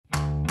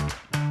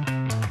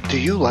Do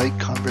you like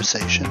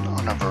conversation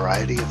on a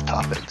variety of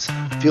topics?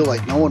 Feel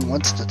like no one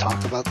wants to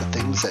talk about the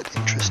things that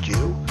interest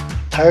you?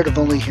 Tired of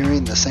only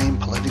hearing the same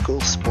political,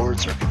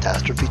 sports, or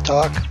catastrophe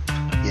talk?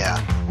 Yeah,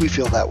 we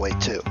feel that way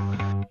too.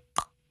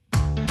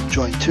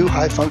 Join two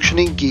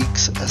high-functioning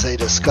geeks as they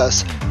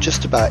discuss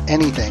just about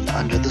anything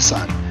under the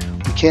sun.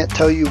 We can't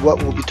tell you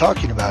what we'll be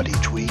talking about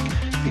each week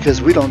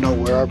because we don't know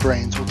where our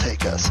brains will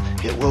take us.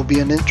 It will be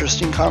an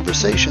interesting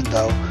conversation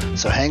though,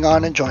 so hang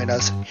on and join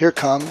us. Here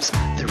comes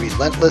the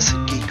relentless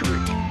geekery.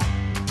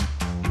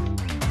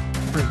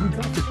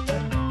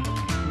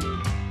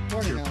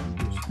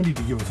 I need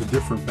to give us a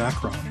different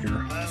background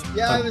here.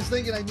 Yeah, I was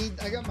thinking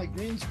I got my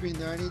green screen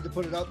there. I need to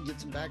put it up and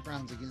get some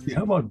backgrounds again. Yeah,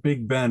 how about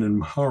Big Ben?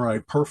 And all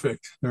right,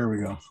 perfect. There we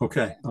go.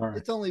 Okay, all right.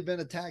 It's only been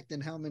attacked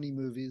in how many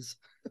movies?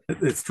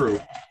 It's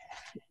true.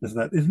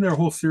 Isn't there a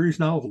whole series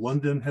now of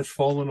London has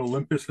fallen,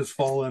 Olympus has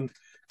fallen?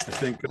 I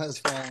think Has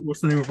fallen.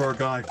 What's the name of our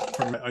guy? I'm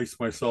trying to ice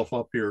myself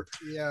up here.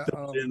 Yeah,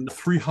 In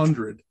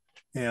 300,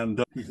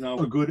 and he's now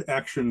a good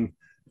action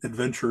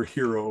adventure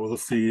hero.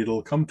 Let's see,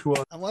 it'll come to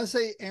us. I want to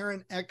say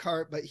Aaron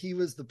Eckhart, but he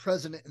was the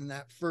president in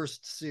that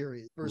first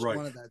series, Right.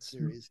 one of that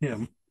series.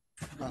 Him.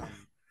 Um,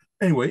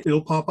 Anyway,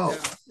 it'll pop out.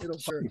 yeah, it'll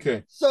sure.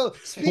 Okay. So,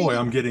 Boy,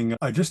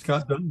 I just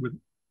got done with.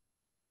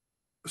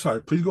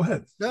 Sorry, please go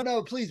ahead.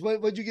 No, please.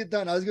 What'd you get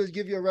done? I was going to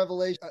give you a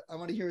revelation. I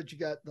want to hear what you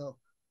got though.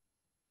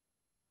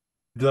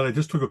 That I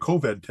just took a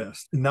COVID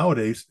test.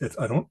 Nowadays,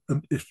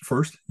 it's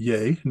first,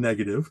 yay,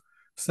 negative.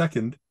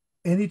 Second,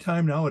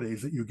 anytime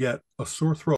nowadays that you get a sore throat,